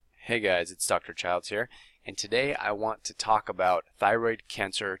Hey guys, it's Dr. Childs here, and today I want to talk about thyroid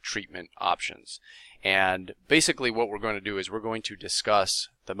cancer treatment options. And basically what we're going to do is we're going to discuss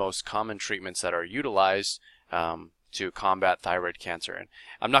the most common treatments that are utilized to combat thyroid cancer. And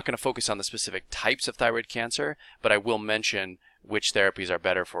I'm not going to focus on the specific types of thyroid cancer, but I will mention which therapies are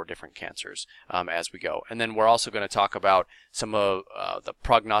better for different cancers as we go. And then we're also going to talk about some of the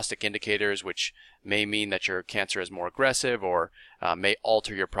prognostic indicators, which may mean that your cancer is more aggressive or may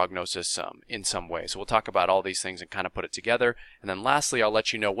alter your prognosis in some way. So we'll talk about all these things and kind of put it together. And then lastly, I'll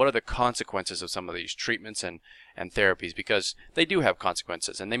let you know what are the consequences of some of these treatments and therapies, because they do have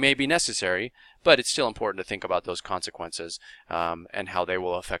consequences and they may be necessary, but it's still important to think about those consequences and how they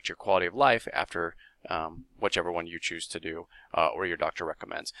will affect your quality of life after whichever one you choose to do or your doctor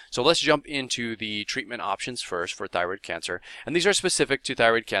recommends. So let's jump into the treatment options first for thyroid cancer, and these are specific to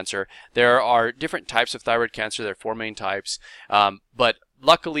thyroid cancer. There are different types of thyroid cancer. There are 4 main types, but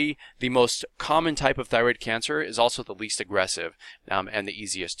luckily the most common type of thyroid cancer is also the least aggressive and the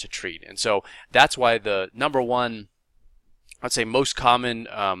easiest to treat. And so that's why the number one, I'd say, most common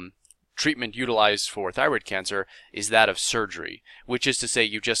treatment utilized for thyroid cancer is that of surgery, which is to say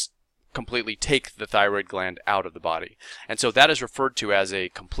you just completely take the thyroid gland out of the body. And so that is referred to as a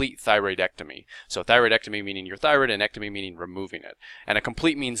complete thyroidectomy. So thyroidectomy meaning your thyroid, and ectomy meaning removing it. And a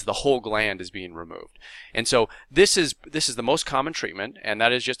complete means the whole gland is being removed. And so this is the most common treatment, and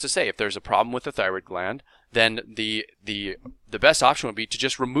that is just to say if there's a problem with the thyroid gland, then the best option would be to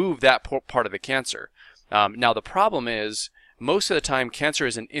just remove that part of the cancer. Now the problem is, most of the time cancer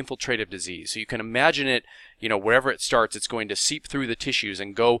is an infiltrative disease. So you can imagine it, wherever it starts, it's going to seep through the tissues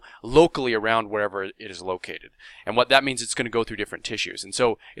and go locally around wherever it is located. And what that means, it's going to go through different tissues. And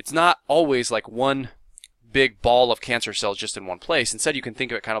so it's not always like one big ball of cancer cells just in one place. Instead, you can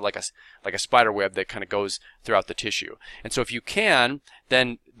think of it kind of like a spider web that kind of goes throughout the tissue. And so if you can,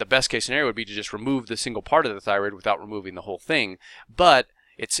 then the best case scenario would be to just remove the single part of the thyroid without removing the whole thing. But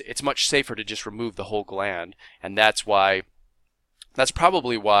it's much safer to just remove the whole gland, and that's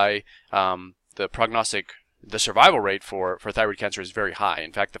probably why the survival rate for thyroid cancer is very high.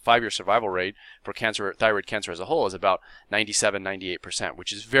 In fact, the 5-year survival rate for thyroid cancer as a whole is about 97-98%,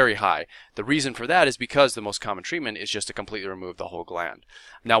 which is very high. The reason for that is because the most common treatment is just to completely remove the whole gland.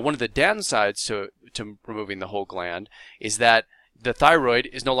 Now, one of the downsides to removing the whole gland is that the thyroid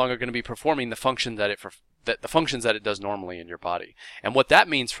is no longer going to be performing the function the functions that it does normally in your body. And what that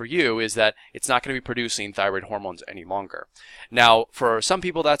means for you is that it's not going to be producing thyroid hormones any longer. Now, for some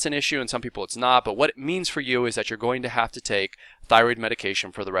people that's an issue and some people it's not, but what it means for you is that you're going to have to take thyroid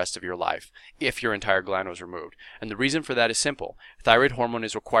medication for the rest of your life if your entire gland was removed. And the reason for that is simple. Thyroid hormone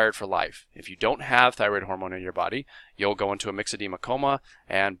is required for life. If you don't have thyroid hormone in your body, you'll go into a myxedema coma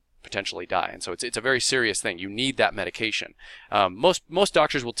and potentially die. And so it's a very serious thing. You need that medication. Most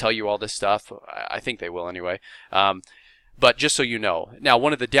doctors will tell you all this stuff. I think they will anyway. But just so you know. Now,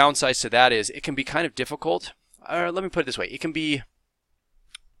 one of the downsides to that is it can be kind of difficult. Let me put it this way. It can be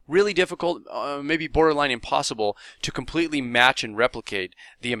really difficult, maybe borderline impossible, to completely match and replicate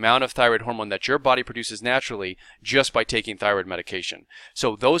the amount of thyroid hormone that your body produces naturally just by taking thyroid medication.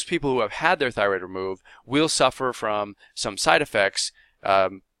 So those people who have had their thyroid removed will suffer from some side effects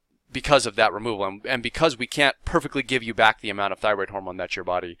because of that removal, and because we can't perfectly give you back the amount of thyroid hormone that your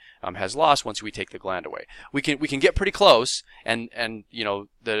body has lost once we take the gland away. We can get pretty close, and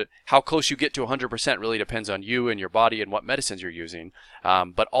how close you get to 100% really depends on you and your body and what medicines you're using.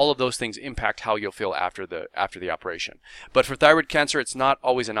 But all of those things impact how you'll feel after the operation. But for thyroid cancer, it's not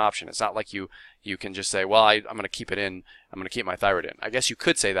always an option. It's not like you can just say, well, I'm going to keep it in. I'm going to keep my thyroid in. I guess you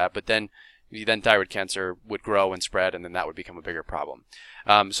could say that, but then thyroid cancer would grow and spread, and then that would become a bigger problem.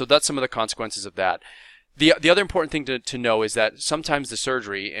 So that's some of the consequences of that. The other important thing to know is that sometimes the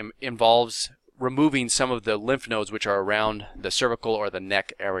surgery involves removing some of the lymph nodes which are around the cervical or the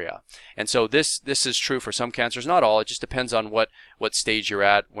neck area. And so this is true for some cancers, not all. It just depends on what stage you're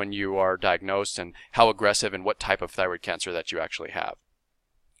at when you are diagnosed and how aggressive and what type of thyroid cancer that you actually have.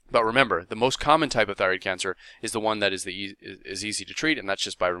 But remember, the most common type of thyroid cancer is the one that is easy to treat, and that's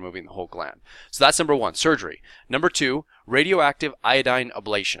just by removing the whole gland. So that's number 1, surgery. Number 2, radioactive iodine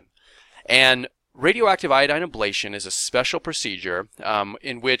ablation. And radioactive iodine ablation is a special procedure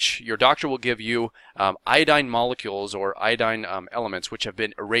in which your doctor will give you iodine molecules or iodine elements which have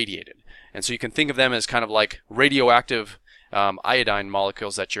been irradiated. And so you can think of them as kind of like radioactive iodine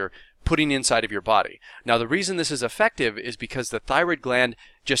molecules that you're putting inside of your body. Now, the reason this is effective is because the thyroid gland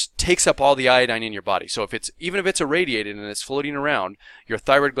just takes up all the iodine in your body. So even if it's irradiated and it's floating around, your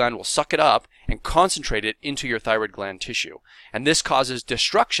thyroid gland will suck it up and concentrate it into your thyroid gland tissue. And this causes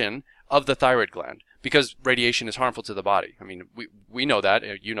destruction of the thyroid gland. because radiation is harmful to the body. I mean, we know that,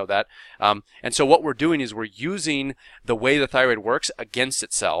 you know that. And so what we're doing is we're using the way the thyroid works against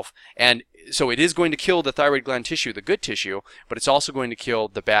itself. And so it is going to kill the thyroid gland tissue, the good tissue, but it's also going to kill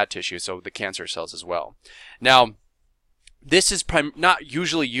the bad tissue, so the cancer cells as well. Now, this is not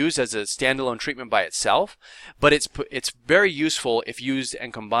usually used as a standalone treatment by itself, but it's very useful if used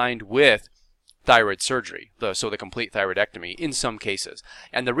and combined with thyroid surgery, so the complete thyroidectomy in some cases.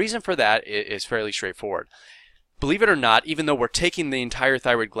 And the reason for that is fairly straightforward. Believe it or not, even though we're taking the entire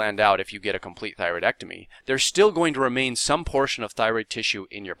thyroid gland out if you get a complete thyroidectomy, there's still going to remain some portion of thyroid tissue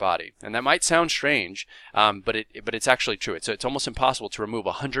in your body. And that might sound strange, but it's actually true. It's almost impossible to remove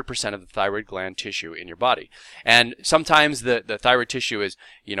 100% of the thyroid gland tissue in your body. And sometimes the thyroid tissue is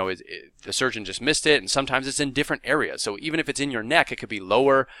the surgeon just missed it, and sometimes it's in different areas. So even if it's in your neck, it could be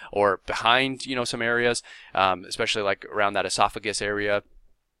lower or behind, some areas, especially like around that esophagus area.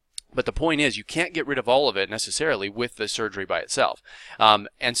 But the point is, you can't get rid of all of it necessarily with the surgery by itself.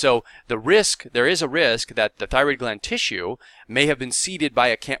 And so there is a risk that the thyroid gland tissue may have been seeded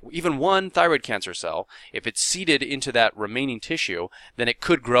by even one thyroid cancer cell. If it's seeded into that remaining tissue, then it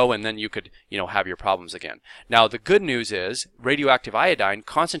could grow, and then you could, have your problems again. Now, the good news is radioactive iodine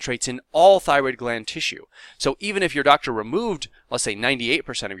concentrates in all thyroid gland tissue. So even if your doctor removed, let's say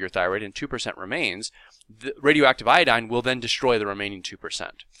 98% of your thyroid and 2% remains, the radioactive iodine will then destroy the remaining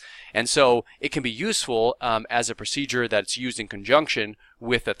 2%. And so it can be useful as a procedure that's used in conjunction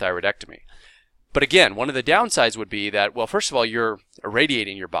with a thyroidectomy. But again, one of the downsides would be that, well, first of all, you're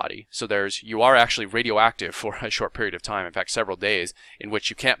irradiating your body. So you are actually radioactive for a short period of time, in fact, several days, in which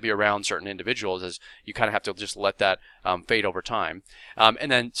you can't be around certain individuals, as you kind of have to just let that fade over time.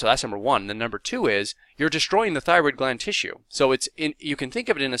 So that's number one. And then number two is you're destroying the thyroid gland tissue. So you can think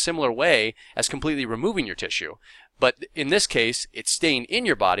of it in a similar way as completely removing your tissue. But in this case, it's staying in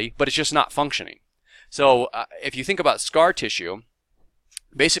your body, but it's just not functioning. So if you think about scar tissue,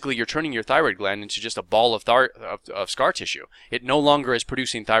 basically you're turning your thyroid gland into just a ball of scar tissue. It no longer is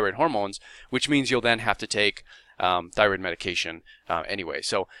producing thyroid hormones, which means you'll then have to take thyroid medication anyway.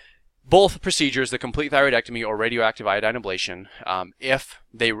 So both procedures, the complete thyroidectomy or radioactive iodine ablation, if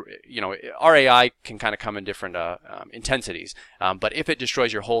they, RAI can kind of come in different intensities, but if it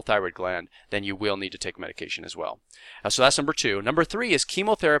destroys your whole thyroid gland, then you will need to take medication as well. So that's number two. Number three is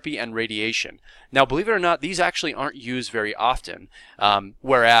chemotherapy and radiation. Now, believe it or not, these actually aren't used very often,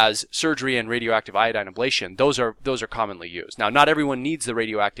 whereas surgery and radioactive iodine ablation, those are commonly used. Now, not everyone needs the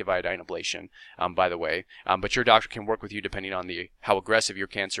radioactive iodine ablation, by the way, but your doctor can work with you depending on how aggressive your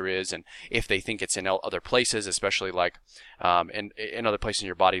cancer is, and if they think it's in other places, especially like in other places in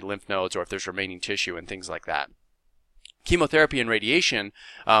your body, lymph nodes, or if there's remaining tissue and things like that. Chemotherapy and radiation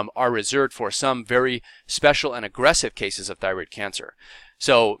are reserved for some very special and aggressive cases of thyroid cancer.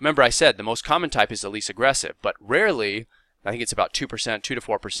 So remember I said the most common type is the least aggressive, but rarely, I think it's about 2%, 2 to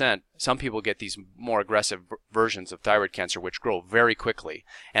 4%, some people get these more aggressive versions of thyroid cancer which grow very quickly.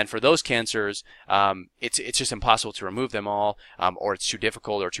 And for those cancers, it's just impossible to remove them all, or it's too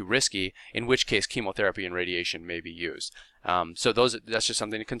difficult or too risky, in which case chemotherapy and radiation may be used. So that's just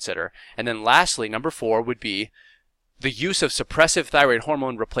something to consider. And then lastly, number 4 would be the use of suppressive thyroid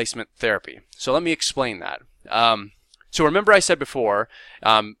hormone replacement therapy. So let me explain that. So remember I said before,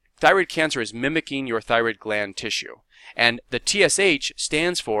 thyroid cancer is mimicking your thyroid gland tissue. And the TSH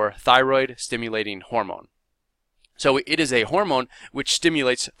stands for thyroid stimulating hormone. So it is a hormone which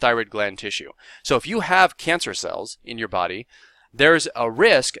stimulates thyroid gland tissue. So if you have cancer cells in your body, there's a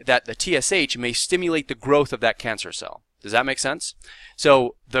risk that the TSH may stimulate the growth of that cancer cell. Does that make sense?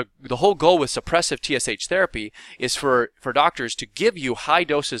 So the whole goal with suppressive TSH therapy is for doctors to give you high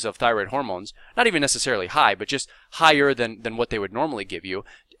doses of thyroid hormones, not even necessarily high, but just higher than what they would normally give you,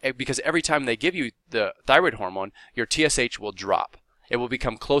 because every time they give you the thyroid hormone, your TSH will drop. It will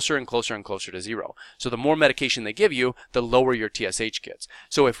become closer and closer and closer to zero. So the more medication they give you, the lower your TSH gets.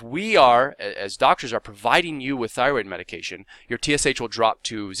 So if we are, as doctors, are providing you with thyroid medication, your TSH will drop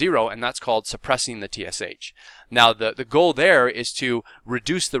to zero, and that's called suppressing the TSH. Now, the goal there is to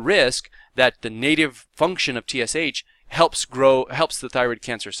reduce the risk that the native function of TSH helps the thyroid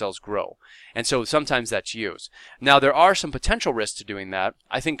cancer cells grow. And so sometimes that's used. Now, there are some potential risks to doing that.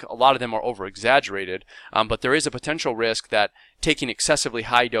 I think a lot of them are over-exaggerated, but there is a potential risk that taking excessively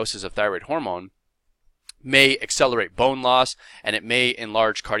high doses of thyroid hormone may accelerate bone loss, and it may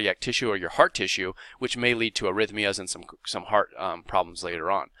enlarge cardiac tissue or your heart tissue, which may lead to arrhythmias and some heart problems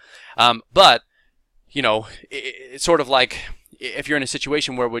later on. But, it's sort of like if you're in a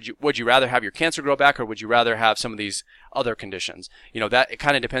situation where would you rather have your cancer grow back, or would you rather have some of these other conditions? That it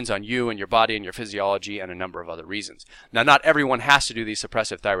kind of depends on you and your body and your physiology and a number of other reasons. Now, not everyone has to do these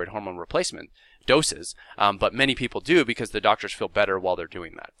suppressive thyroid hormone replacement doses, but many people do because the doctors feel better while they're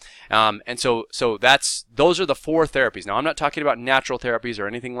doing that. And so those are the 4 therapies. Now, I'm not talking about natural therapies or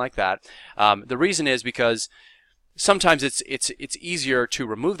anything like that. The reason is because sometimes it's easier to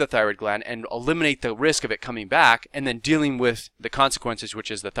remove the thyroid gland and eliminate the risk of it coming back, and then dealing with the consequences, which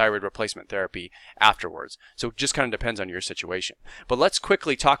is the thyroid replacement therapy afterwards. So it just kind of depends on your situation. But let's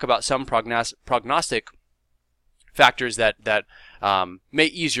quickly talk about some prognostic factors that may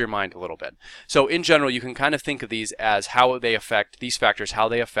ease your mind a little bit. So in general, you can kind of think of these as how they affect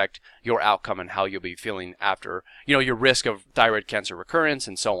your outcome and how you'll be feeling after, your risk of thyroid cancer recurrence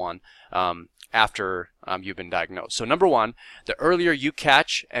and so on, after you've been diagnosed. So number 1, the earlier you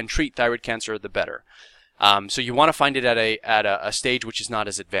catch and treat thyroid cancer, the better. So you want to find it at a stage which is not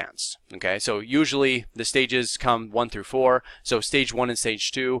as advanced. Okay, so usually the stages come 1 through 4. So stage 1 and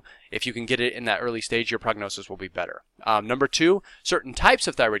stage 2, if you can get it in that early stage, your prognosis will be better. Number 2, certain types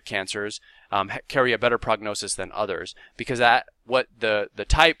of thyroid cancers carry a better prognosis than others, because the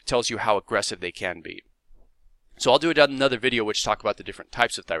type tells you how aggressive they can be. So I'll do another video which talk about the different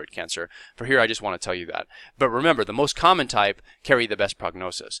types of thyroid cancer. For here, I just want to tell you that. But remember, the most common type carry the best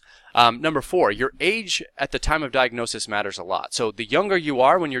prognosis. Number 4, your age at the time of diagnosis matters a lot. So the younger you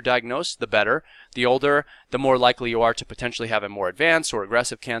are when you're diagnosed, the better. The older, the more likely you are to potentially have a more advanced or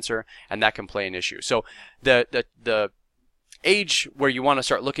aggressive cancer, and that can play an issue. So the age where you want to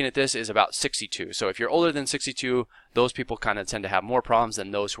start looking at this is about 62. So if you're older than 62, those people kind of tend to have more problems than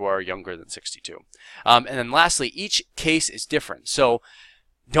those who are younger than 62. And then lastly, each case is different. So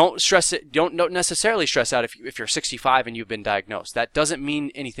don't stress it. Don't necessarily stress out if you're 65 and you've been diagnosed. That doesn't mean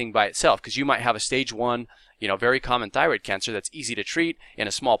anything by itself, because you might have a stage 1, very common thyroid cancer that's easy to treat in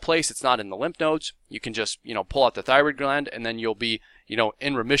a small place. It's not in the lymph nodes. You can just, pull out the thyroid gland, and then you'll be,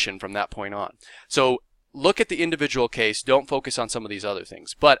 in remission from that point on. So look at the individual case. Don't focus on some of these other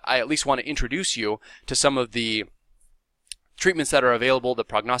things. But I at least want to introduce you to some of the treatments that are available, the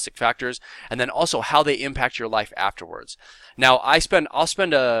prognostic factors, and then also how they impact your life afterwards. Now, I'll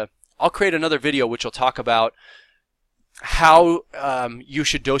create another video which will talk about how you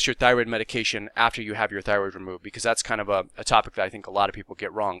should dose your thyroid medication after you have your thyroid removed, because that's kind of a topic that I think a lot of people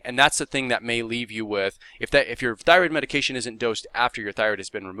get wrong. And that's the thing that may leave you with, if your thyroid medication isn't dosed after your thyroid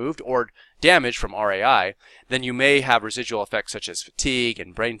has been removed or damaged from RAI, then you may have residual effects such as fatigue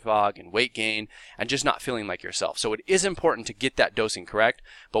and brain fog and weight gain and just not feeling like yourself. So it is important to get that dosing correct,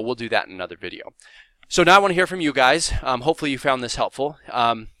 but we'll do that in another video. So now I want to hear from you guys. Hopefully you found this helpful.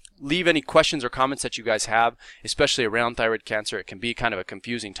 Leave any questions or comments that you guys have, especially around thyroid cancer. It can be kind of a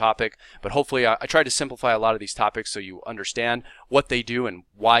confusing topic, but hopefully I try to simplify a lot of these topics so you understand what they do and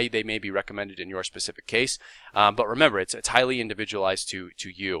why they may be recommended in your specific case. But remember, it's highly individualized to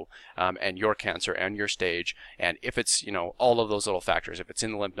you and your cancer and your stage, and if it's all of those little factors, if it's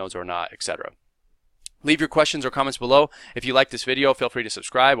in the lymph nodes or not, etc. Leave your questions or comments below. If you like this video, feel free to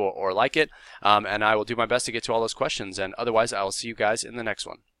subscribe or like it, and I will do my best to get to all those questions. And otherwise, I will see you guys in the next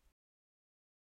one.